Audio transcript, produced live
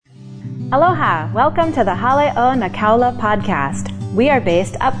Aloha! Welcome to the Hale'o Nakaula podcast. We are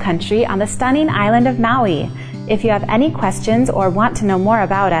based upcountry on the stunning island of Maui. If you have any questions or want to know more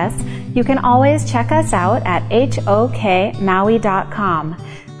about us, you can always check us out at hokmaui.com.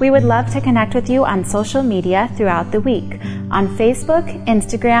 We would love to connect with you on social media throughout the week, on Facebook,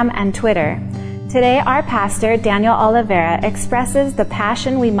 Instagram, and Twitter. Today, our pastor, Daniel Oliveira, expresses the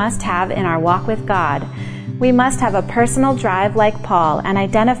passion we must have in our walk with God. We must have a personal drive like Paul and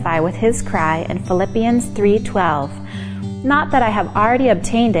identify with his cry in Philippians 3:12. Not that I have already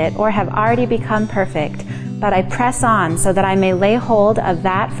obtained it or have already become perfect, but I press on so that I may lay hold of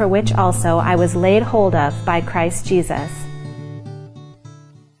that for which also I was laid hold of by Christ Jesus.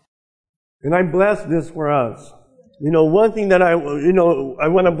 And I bless this for us. One thing that I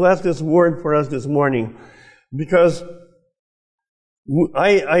want to bless this word for us this morning, because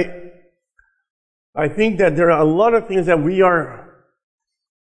I think that there are a lot of things that we are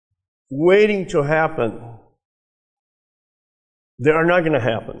waiting to happen that are not going to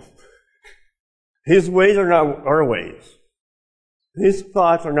happen. His ways are not our ways. His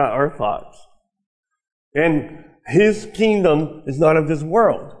thoughts are not our thoughts. And His kingdom is not of this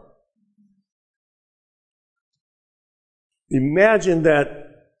world. Imagine that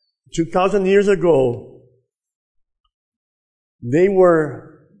 2,000 years ago, they were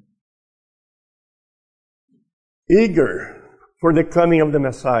eager for the coming of the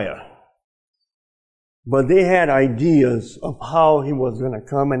Messiah. But they had ideas of how He was going to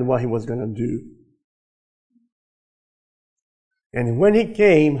come and what He was going to do. And when He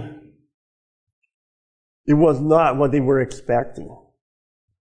came, it was not what they were expecting.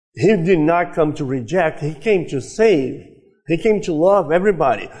 He did not come to reject. He came to save. He came to love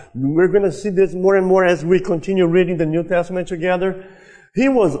everybody. We're going to see this more and more as we continue reading the New Testament together. He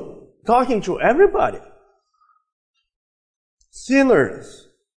was talking to everybody. Sinners,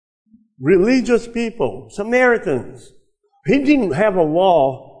 religious people, Samaritans. He didn't have a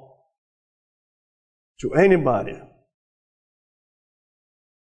wall to anybody.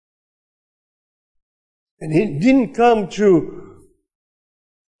 And He didn't come to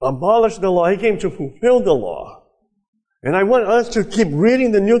abolish the law. He came to fulfill the law. And I want us to keep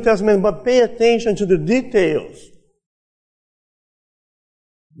reading the New Testament, but pay attention to the details.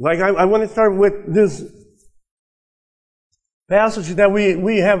 Like I want to start with this passage that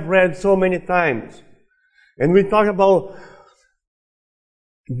we have read so many times. And we talk about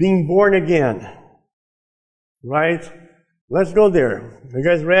being born again. Right? Let's go there. You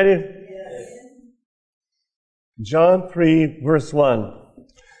guys ready? Yes. John 3, verse 1.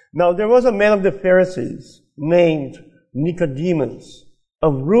 Now there was a man of the Pharisees named Nicodemus, a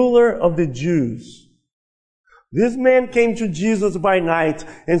ruler of the Jews. This man came to Jesus by night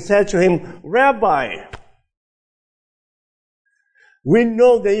and said to Him, Rabbi, we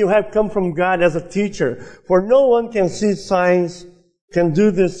know that you have come from God as a teacher, for no one can do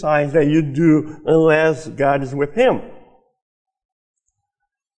the signs that you do unless God is with him.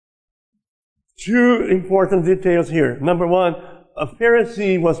 Two important details here. Number one, a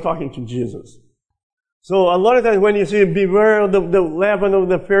Pharisee was talking to Jesus. So a lot of times when you see beware of the leaven of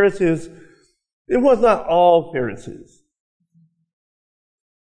the Pharisees, it was not all Pharisees.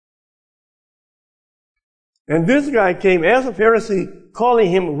 And this guy came as a Pharisee, calling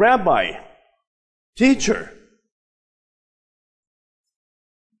him rabbi, teacher.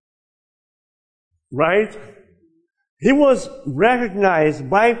 Right? He was recognized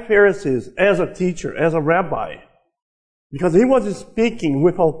by Pharisees as a teacher, as a rabbi. Because he was speaking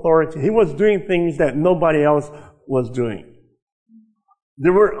with authority. He was doing things that nobody else was doing.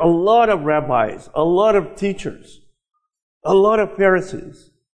 There were a lot of rabbis, a lot of teachers, a lot of Pharisees.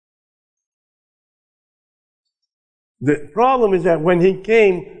 The problem is that when He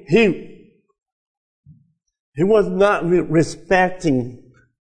came, He was not respecting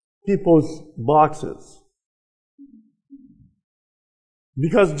people's boxes.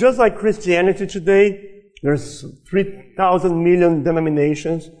 Because just like Christianity today, there's 3,000 million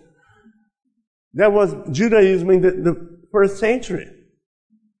denominations. That was Judaism in the first century.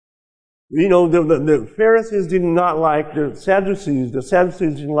 The Pharisees did not like the Sadducees. The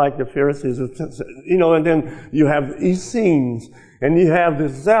Sadducees didn't like the Pharisees. And then you have the Essenes, and you have the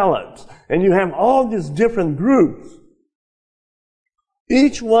Zealots, and you have all these different groups.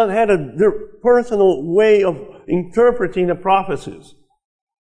 Each one had their personal way of interpreting the prophecies.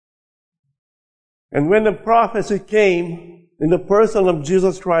 And when the prophecy came in the person of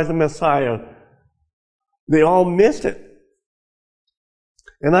Jesus Christ, the Messiah, they all missed it.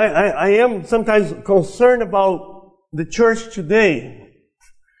 And I am sometimes concerned about the church today,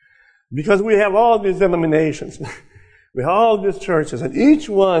 because we have all these denominations. We have all these churches, and each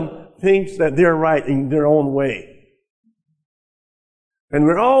one thinks that they're right in their own way. And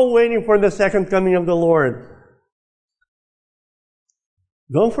we're all waiting for the second coming of the Lord.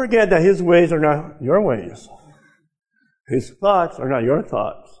 Don't forget that His ways are not your ways. His thoughts are not your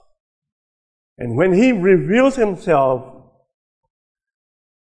thoughts. And when He reveals Himself,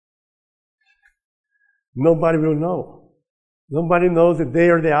 nobody will know. Nobody knows the day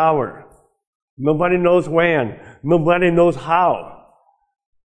or the hour. Nobody knows when. Nobody knows how.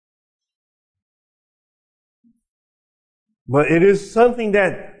 But it is something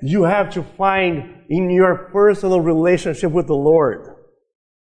that you have to find in your personal relationship with the Lord.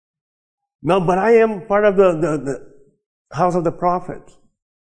 No, but I am part of the house of the prophets.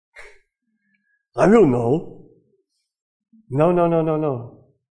 I will know. No.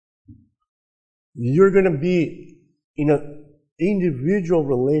 You're going to be in an individual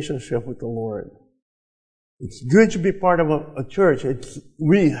relationship with the Lord. It's good to be part of a church.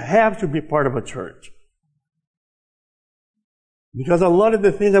 We have to be part of a church. Because a lot of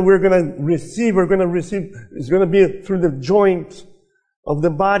the things that we're going to receive is going to be through the joints of the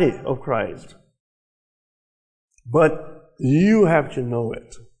body of Christ. But you have to know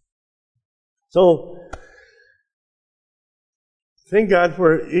it. So, thank God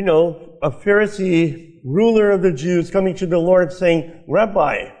for, a Pharisee, ruler of the Jews, coming to the Lord saying,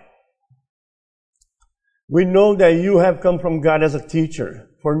 Rabbi, we know that you have come from God as a teacher,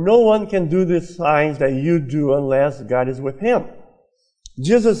 for no one can do the signs that you do unless God is with him.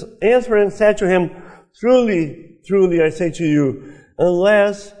 Jesus answered and said to him, Truly, truly, I say to you,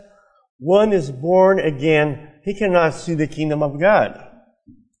 unless one is born again, he cannot see the kingdom of God.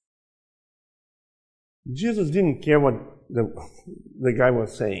 Jesus didn't care what the guy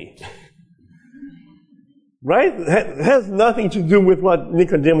was saying. Right? It has nothing to do with what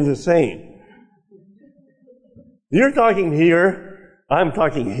Nicodemus is saying. You're talking here, I'm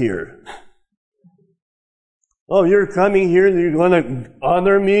talking here. Oh, you're coming here, you're going to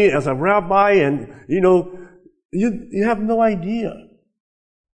honor me as a rabbi, and, you have no idea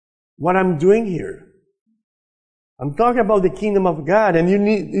what I'm doing here. I'm talking about the kingdom of God, and you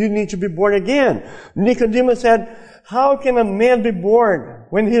need to be born again. Nicodemus said, how can a man be born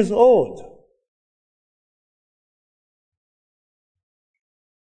when he's old?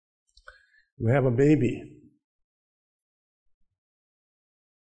 We have a baby.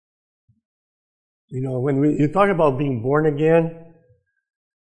 When you talk about being born again,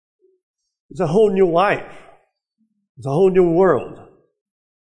 it's a whole new life. It's a whole new world.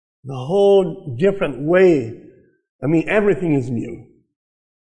 It's a whole different way. Everything is new.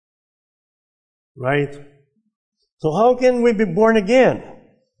 Right? So how can we be born again?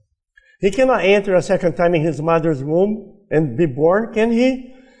 He cannot enter a second time in his mother's womb and be born, can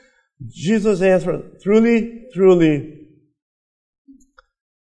he? Jesus answered, Truly, truly,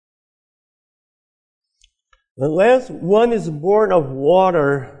 unless one is born of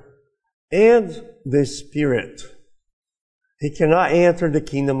water and the Spirit, he cannot enter the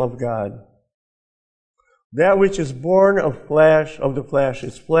kingdom of God. That which is born of the flesh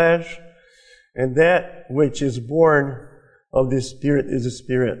is flesh, and that which is born of the Spirit is the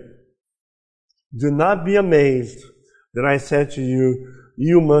Spirit. Do not be amazed that I said to you,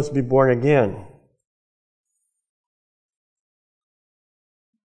 you must be born again.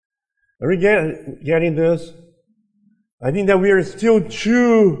 Are we getting this? I think that we are still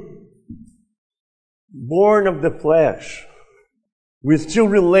too born of the flesh. We still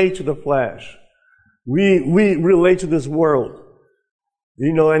relate to the flesh. We relate to this world.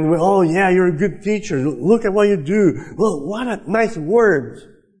 And oh yeah, you're a good teacher. Look at what you do. Well, what a nice words.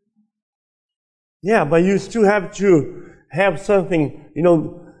 Yeah, but you still have to have something,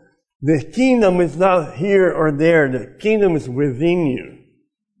 the kingdom is not here or there. The kingdom is within you.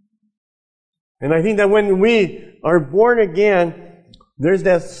 And I think that when we are born again, there's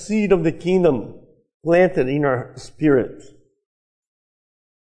that seed of the kingdom planted in our spirit.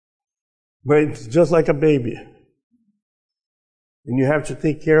 But it's just like a baby. And you have to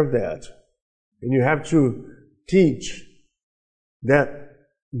take care of that. And you have to teach that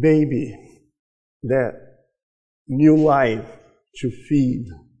baby, that new life, to feed,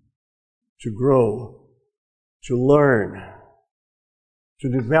 to grow, to learn, to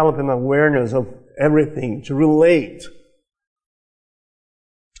develop an awareness of everything, to relate.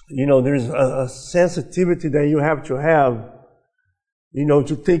 There's a sensitivity that you have, to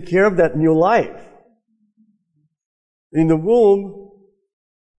take care of that new life. In the womb,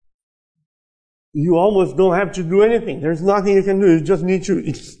 you almost don't have to do anything. There's nothing you can do. You just need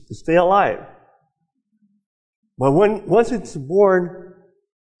to stay alive. But once it's born,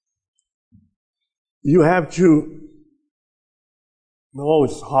 you have to No,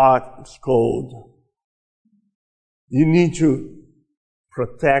 it's hot, it's cold. You need to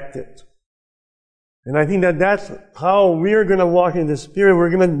protect it. And I think that that's how we're going to walk in the Spirit.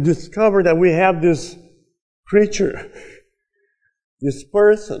 We're going to discover that we have this creature, this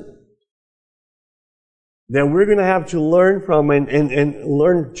person, that we're going to have to learn from and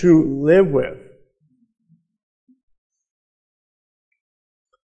learn to live with.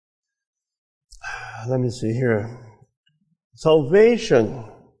 Let me see here. Salvation,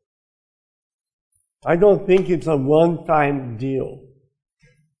 I don't think it's a one-time deal.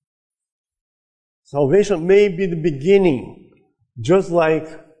 Salvation may be the beginning, just like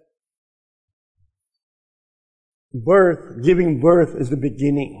birth, giving birth is the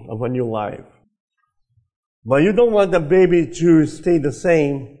beginning of a new life. But you don't want the baby to stay the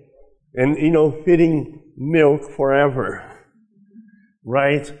same and, feeding milk forever.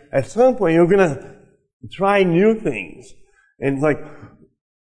 Right? At some point, you're going to try new things and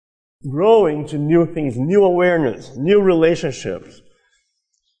growing to new things, new awareness, new relationships.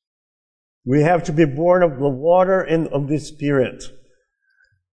 We have to be born of the water and of the Spirit.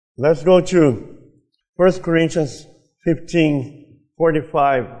 Let's go to 1 Corinthians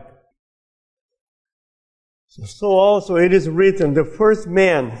 15:45. So also it is written, the first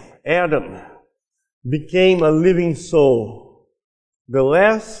man, Adam, became a living soul. The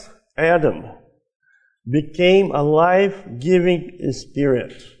last Adam became a life-giving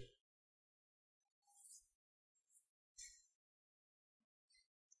spirit.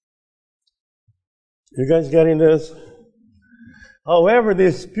 You guys getting this? However,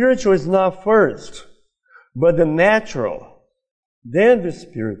 the spiritual is not first, but the natural, then the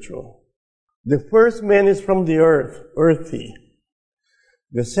spiritual. The first man is from the earth, earthy.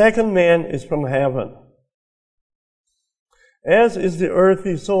 The second man is from heaven. As is the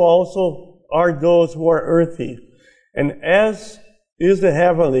earthy, so also are those who are earthy. And as is the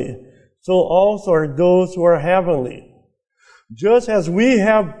heavenly, so also are those who are heavenly. Just as we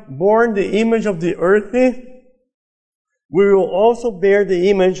have borne the image of the earthy, we will also bear the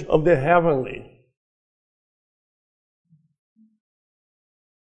image of the heavenly.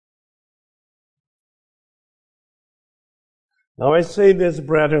 Now I say this,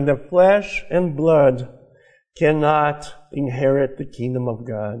 brethren, that flesh and blood cannot inherit the kingdom of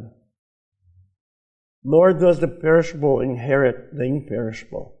God, nor does the perishable inherit the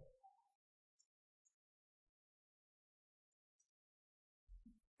imperishable.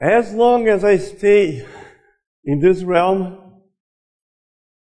 As long as I stay in this realm,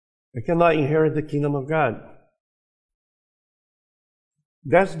 I cannot inherit the kingdom of God.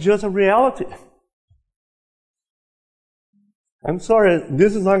 That's just a reality. I'm sorry,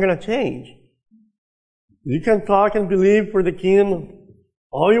 this is not going to change. You can talk and believe for the kingdom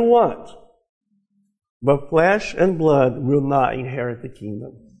all you want, but flesh and blood will not inherit the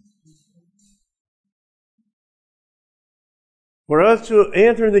kingdom. For us to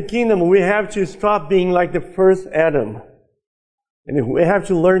enter the kingdom, we have to stop being like the first Adam. And we have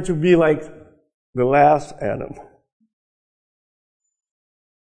to learn to be like the last Adam.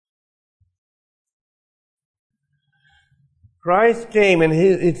 Christ came, and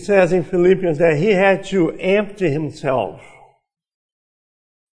it says in Philippians that He had to empty Himself.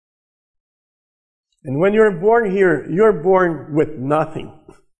 And when you're born here, you're born with nothing.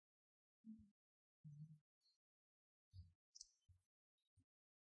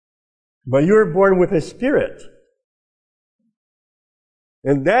 But you're born with a spirit.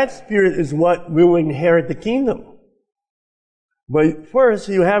 And that spirit is what will inherit the kingdom. But first,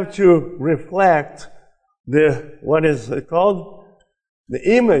 you have to reflect what is it called?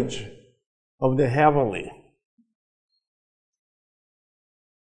 The image of the heavenly.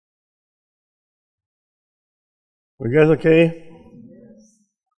 You guys okay?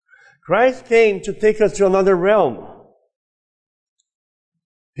 Christ came to take us to another realm.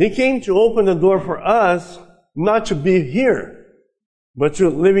 He came to open the door for us, not to be here, but to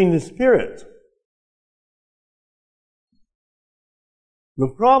live in the Spirit.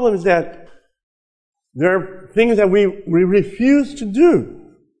 The problem is that there are things that we refuse to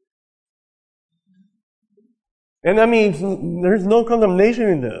do. And there's no condemnation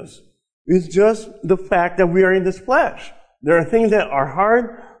in this. It's just the fact that we are in this flesh. There are things that are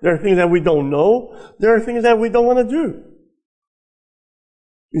hard. There are things that we don't know. There are things that we don't want to do.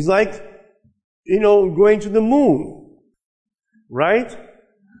 It's like, going to the moon. Right?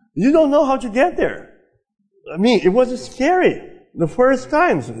 You don't know how to get there. It was scary the first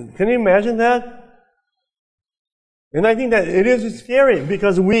times. Can you imagine that? And I think that it is scary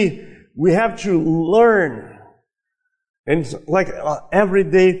because we have to learn. And it's like an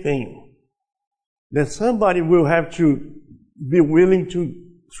everyday thing. That somebody will have to be willing to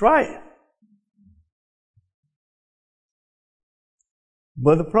try.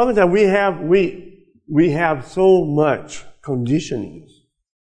 But the problem is that we have so much conditionings.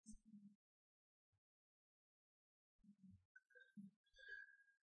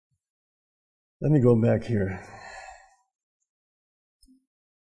 Let me go back here.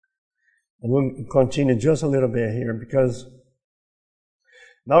 I'm going to continue just a little bit here, because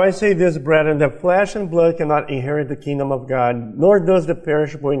now I say this, brethren, that flesh and blood cannot inherit the kingdom of God, nor does the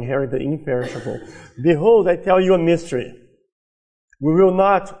perishable inherit the imperishable. Behold, I tell you a mystery. We will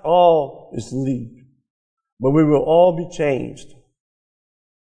not all sleep, but we will all be changed.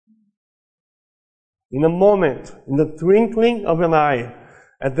 In a moment, in the twinkling of an eye,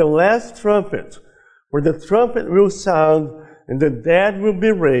 at the last trumpet, where the trumpet will sound, and the dead will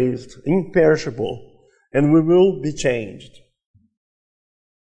be raised, imperishable, and we will be changed.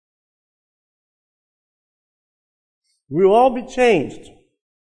 We will all be changed.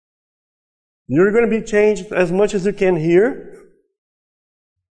 You're going to be changed as much as you can here.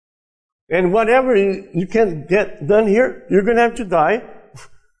 And whatever you can get done here, you're going to have to die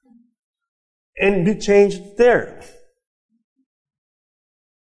and be changed there.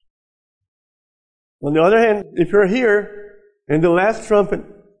 On the other hand, if you're here and the last trumpet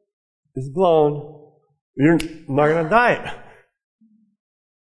is blown, you're not going to die,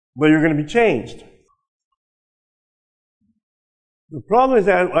 but you're going to be changed. The problem is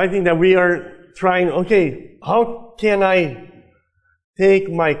that I think that we are trying, okay, how can I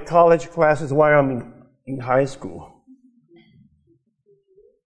take my college classes while I'm in high school?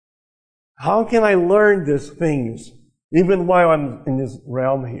 How can I learn these things even while I'm in this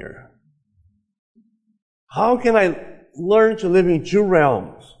realm here? How can I learn to live in two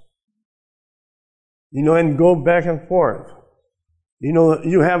realms? And go back and forth.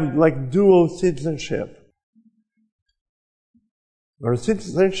 You have like dual citizenship. Our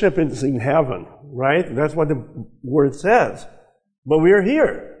citizenship is in heaven, right? That's what the word says. But we're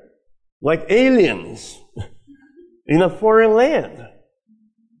here, like aliens, in a foreign land.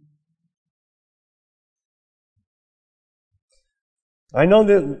 I know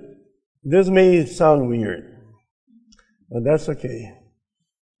that this may sound weird, but that's okay.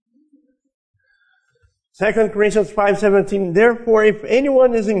 2 Corinthians 5:17, therefore, if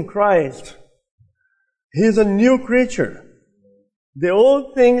anyone is in Christ, he is a new creature. The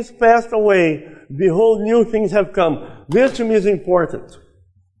old things passed away. Behold, new things have come. This to me is important.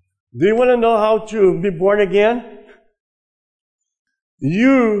 Do you want to know how to be born again?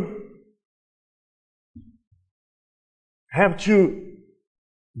 You have to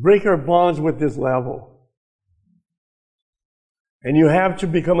break your bonds with this level. And you have to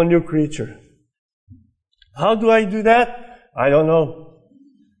become a new creature. How do I do that? I don't know.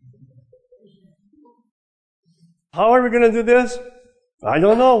 How are we going to do this? I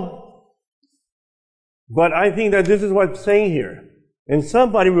don't know. But I think that this is what's saying here. And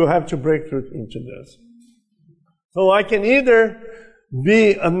somebody will have to break through into this. So I can either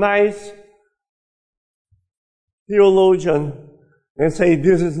be a nice theologian and say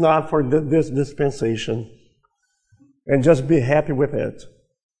this is not for this dispensation, and just be happy with it.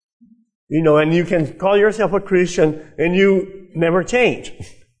 And you can call yourself a Christian and you never change.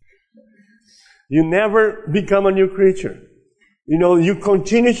 You never become a new creature. You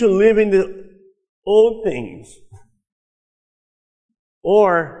continue to live in the old things.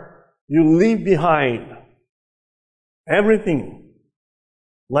 Or you leave behind everything.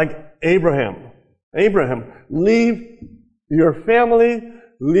 Like Abraham. Abraham, leave your family,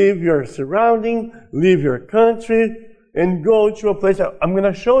 leave your surrounding, leave your country, and go to a place that I'm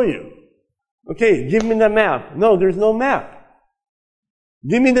going to show you. Okay, give me the map. No, there's no map.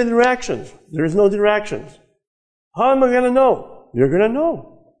 Give me the directions. There's no directions. How am I going to know? You're going to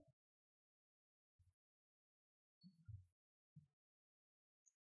know.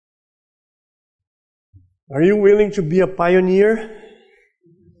 Are you willing to be a pioneer?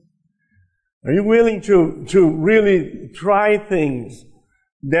 Are you willing to really try things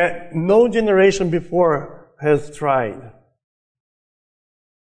that no generation before has tried?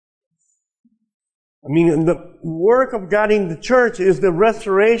 The work of God in the church is the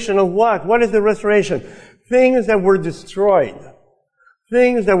restoration of what? What is the restoration? Things that were destroyed.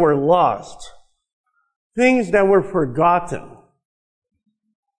 Things that were lost. Things that were forgotten.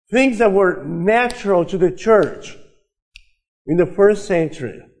 Things that were natural to the church in the first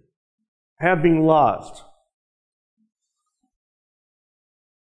century have been lost.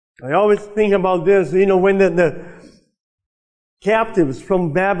 I always think about this, when the captives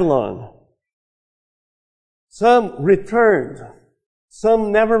from Babylon, some returned,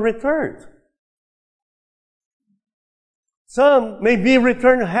 some never returned. Some may be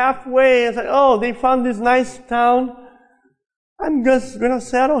returned halfway and say, oh, they found this nice town. I'm just going to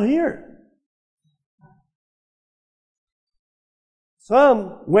settle here.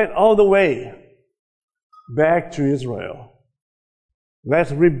 Some went all the way back to Israel.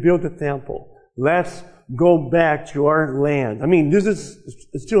 Let's rebuild the temple. Let's go back to our land. I mean, this is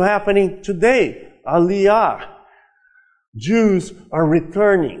still happening today. Aliyah. Jews are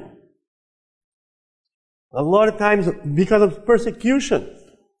returning. A lot of times because of persecution,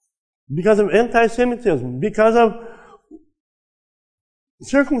 because of anti-Semitism, because of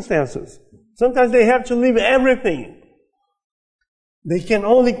circumstances. Sometimes they have to leave everything. They can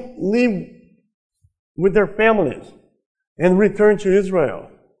only live with their families and return to Israel.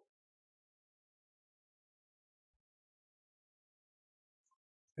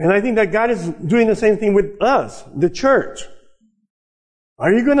 And I think that God is doing the same thing with us, the church.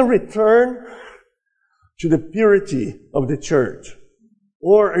 Are you going to return to the purity of the church?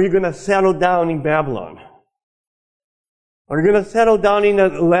 Or are you going to settle down in Babylon? Are you going to settle down in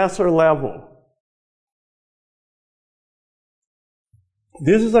a lesser level?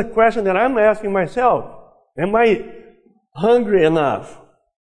 This is a question that I'm asking myself. Am I hungry enough?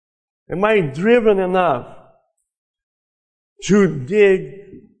 Am I driven enough to dig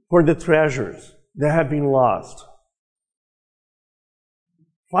for the treasures that have been lost?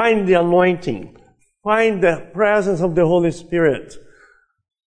 Find the anointing. Find the presence of the Holy Spirit.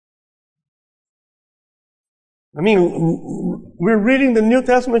 I mean, we're reading the New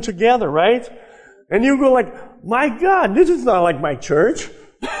Testament together, right? And you go like, my God, this is not like my church.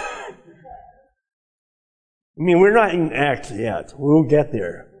 I mean, we're not in Acts yet. We'll get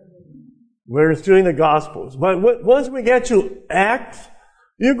there. We're still in the Gospels. But once we get to Acts,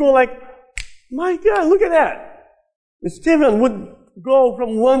 you go like, my God, look at that. Stephen would go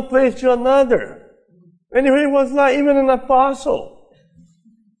from one place to another. And he was not even an apostle.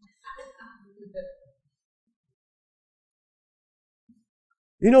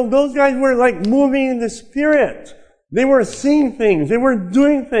 You know, those guys were like moving in the Spirit. They were seeing things. They were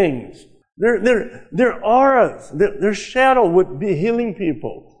doing things. Their auras, their shadow would be healing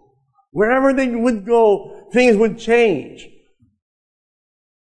people. Wherever they would go, things would change.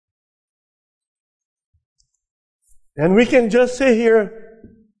 And we can just sit here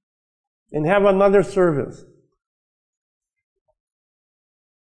and have another service.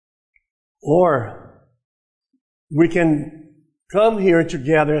 Or we can come here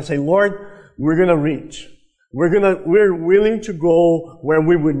together and say, Lord, we're going to reach. We're willing to go where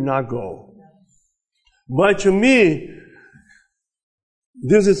we would not go. But to me,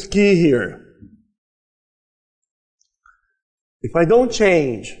 this is key here. If I don't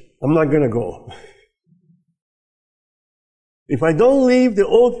change, I'm not going to go. If I don't leave the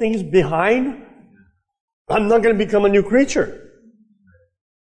old things behind, I'm not going to become a new creature.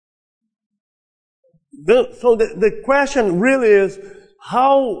 So the question really is,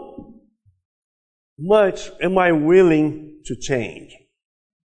 how much am I willing to change?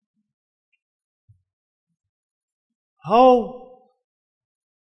 How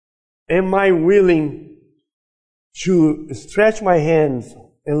am I willing to stretch my hands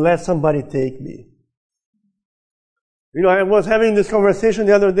and let somebody take me? You know, I was having this conversation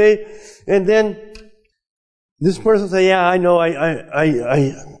the other day, and then this person said, yeah, I know,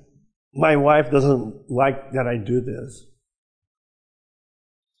 my wife doesn't like that I do this.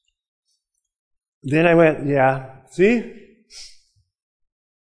 Then I went, yeah, see?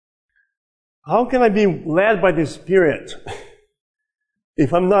 How can I be led by the Spirit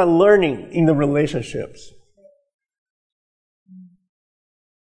if I'm not learning in the relationships?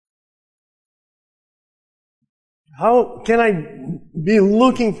 How can I be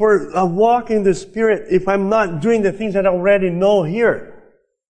looking for a walk in the Spirit if I'm not doing the things that I already know here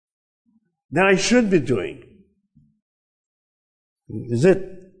that I should be doing? Is it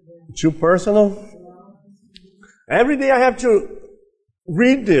too personal? Every day I have to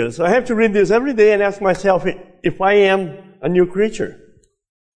read this. I have to read this every day and ask myself if I am a new creature.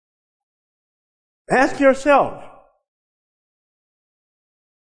 Ask yourself.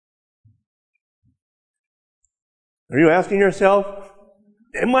 Are you asking yourself,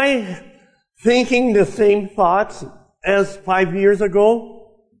 am I thinking the same thoughts as 5 years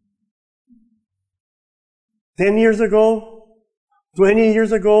ago? 10 years ago? 20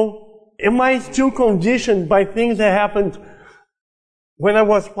 years ago? Am I still conditioned by things that happened when I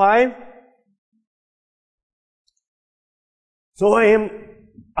was 5? So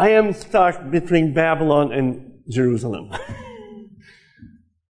I am stuck between Babylon and Jerusalem.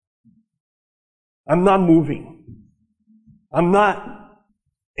 I'm not moving. I'm not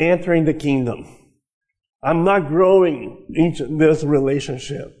entering the kingdom. I'm not growing into this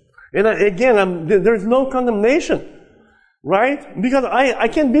relationship. And again, there's no condemnation, right? Because I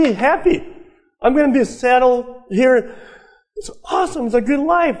can be happy. I'm going to be settled here. It's awesome. It's a good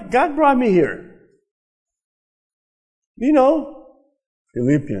life. God brought me here. You know,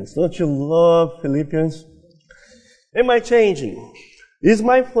 Philippians. Don't you love Philippians? Am I changing? Is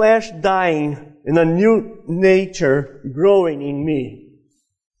my flesh dying and a new nature growing in me?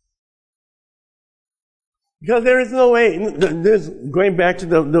 Because there is no way, this, going back to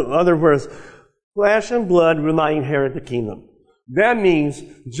the other verse, flesh and blood will not inherit the kingdom. That means,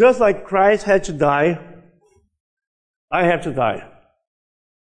 just like Christ had to die, I have to die.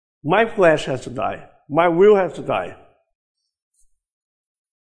 My flesh has to die. My will has to die.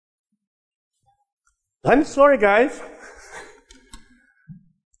 I'm sorry, guys.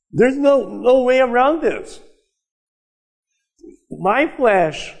 There's no way around this. My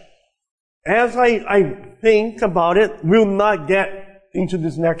flesh, as I think about it, will not get into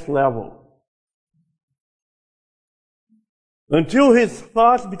this next level. Until His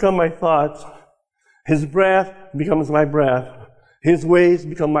thoughts become my thoughts, His breath becomes my breath, His ways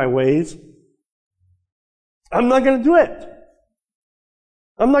become my ways, I'm not going to do it.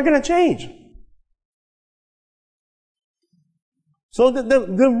 I'm not going to change. So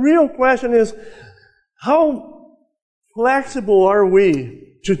the real question is, how flexible are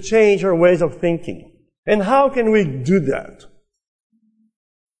we to change our ways of thinking? And how can we do that?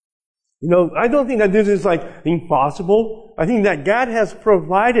 You know, I don't think that this is like impossible. I think that God has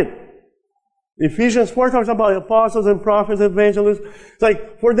provided. Ephesians 4 talks about apostles and prophets, evangelists. It's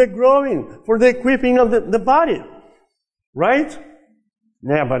like for the growing, for the equipping of the body. Right?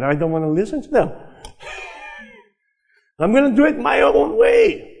 Yeah, but I don't want to listen to them. I'm going to do it my own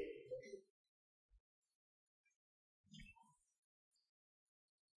way.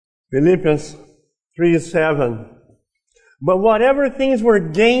 Philippians 3:7. But whatever things were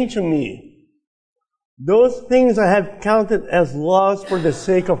gained to me, those things I have counted as loss for the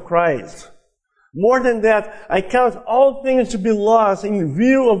sake of Christ. More than that, I count all things to be lost in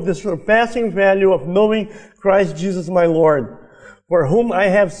view of the surpassing value of knowing Christ Jesus my Lord, for whom I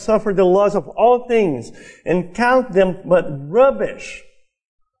have suffered the loss of all things, and count them but rubbish,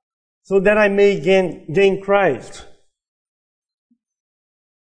 so that I may gain Christ.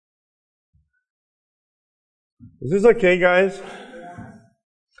 Is this okay, guys?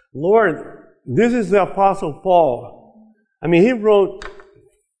 Lord, this is the Apostle Paul. I mean, he wrote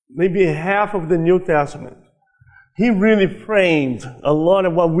maybe half of the New Testament. He really framed a lot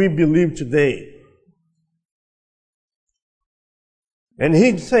of what we believe today. And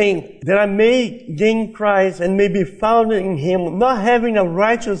he's saying that I may gain Christ and may be found in Him, not having a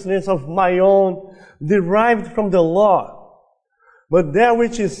righteousness of my own derived from the law, but that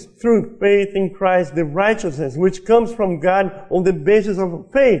which is through faith in Christ, the righteousness which comes from God on the basis of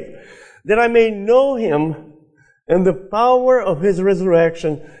faith, that I may know Him and the power of His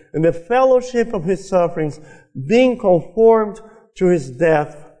resurrection and the fellowship of His sufferings, being conformed to His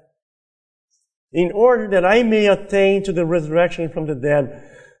death, in order that I may attain to the resurrection from the dead.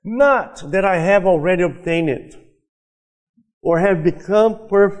 Not that I have already obtained it, or have become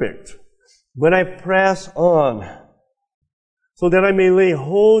perfect, but I press on, so that I may lay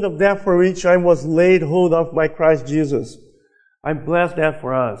hold of that for which I was laid hold of by Christ Jesus. I bless that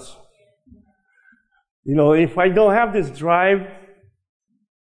for us. You know, if I don't have this drive,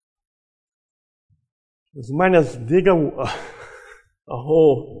 it's might as dig a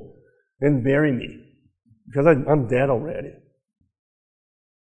hole and bury me, because I'm dead already.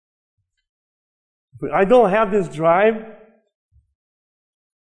 But I don't have this drive.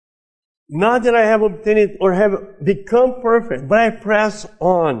 Not that I have obtained it or have become perfect, but I press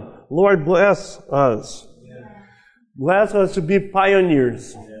on. Lord, bless us. Yeah. Bless us to be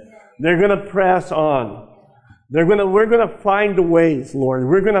pioneers. Yeah. They're going to press on. We're going to find the ways, Lord.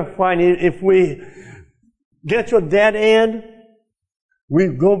 We're going to find it. If we get to a dead end, we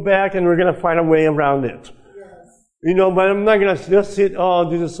go back and we're going to find a way around it. Yes. You know, but I'm not going to just sit, oh,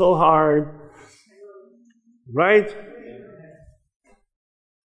 this is so hard. Right?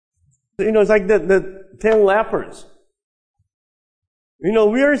 You know, it's like the 10 lepers. You know,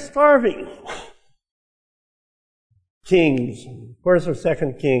 we are starving. Kings, first or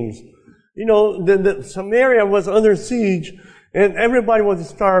second Kings. You know, the Samaria was under siege and everybody was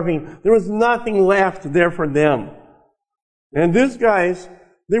starving. There was nothing left there for them. And these guys,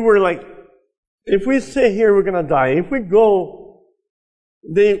 they were like, if we stay here, we're going to die. If we go,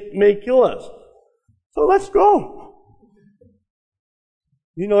 they may kill us. So let's go.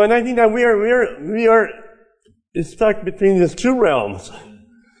 You know, and I think that we are stuck between these two realms.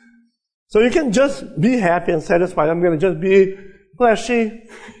 So you can just be happy and satisfied. I'm going to just be fleshy,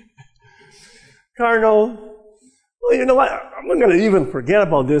 carnal. Well, you know what? I'm not going to even forget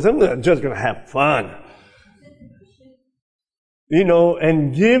about this. I'm just going to have fun. You know,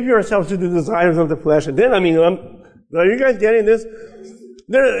 and give yourself to the desires of the flesh. And then, are you guys getting this?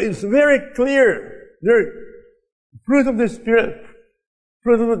 It's very clear. There, fruit of the Spirit,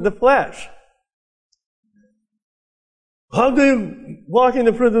 fruit of the flesh. How do you walk in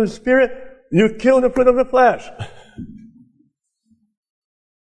the fruit of the Spirit? You kill the fruit of the flesh.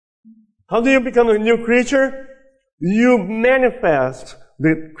 How do you become a new creature? You manifest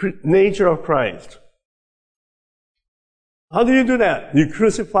the nature of Christ. How do you do that? You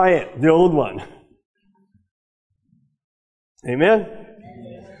crucify it, the old one. Amen?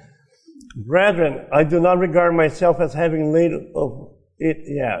 Brethren, I do not regard myself as having laid of it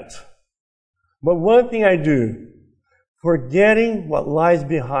yet. But one thing I do, forgetting what lies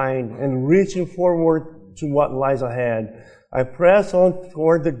behind and reaching forward to what lies ahead, I press on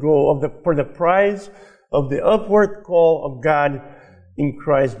toward the goal for the prize of the upward call of God in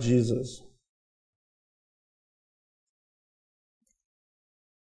Christ Jesus.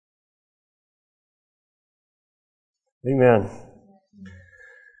 Amen.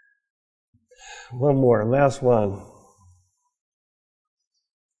 One more, last one.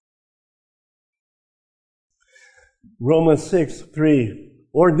 Romans 6:3.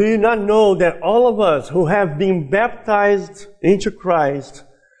 Or do you not know that all of us who have been baptized into Christ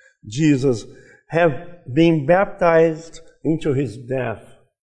Jesus have been baptized into His death?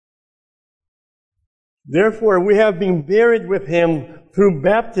 Therefore, we have been buried with Him through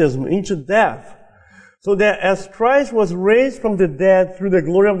baptism into death, so that as Christ was raised from the dead through the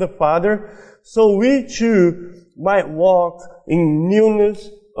glory of the Father, so we too might walk in newness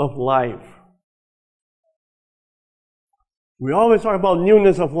of life. We always talk about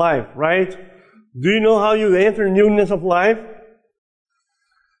newness of life, right? Do you know how you enter newness of life?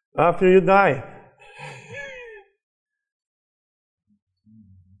 After you die.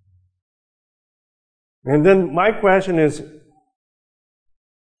 And then my question is,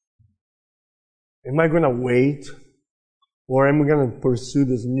 am I going to wait? Or am I going to pursue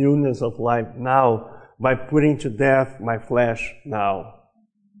this newness of life now by putting to death my flesh now?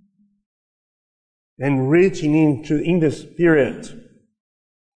 And reaching in the Spirit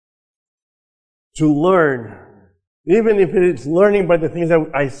to learn, even if it is learning by the things that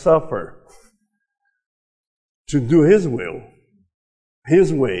I suffer, to do His will,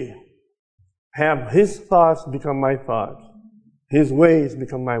 His way. Have His thoughts become my thoughts. His ways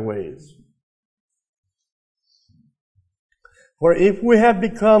become my ways. For if we have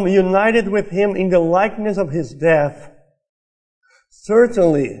become united with Him in the likeness of His death,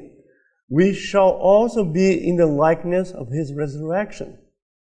 certainly we shall also be in the likeness of His resurrection.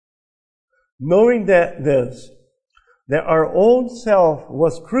 Knowing that our old self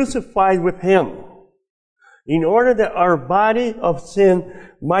was crucified with Him, in order that our body of sin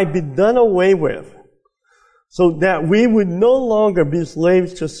might be done away with, so that we would no longer be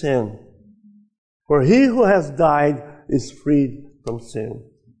slaves to sin. For he who has died is freed from sin.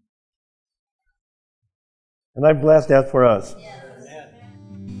 And I bless that for us.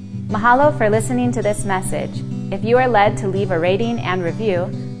 Mahalo for listening to this message. If you are led to leave a rating and review,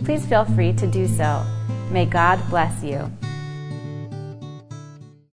 please feel free to do so. May God bless you.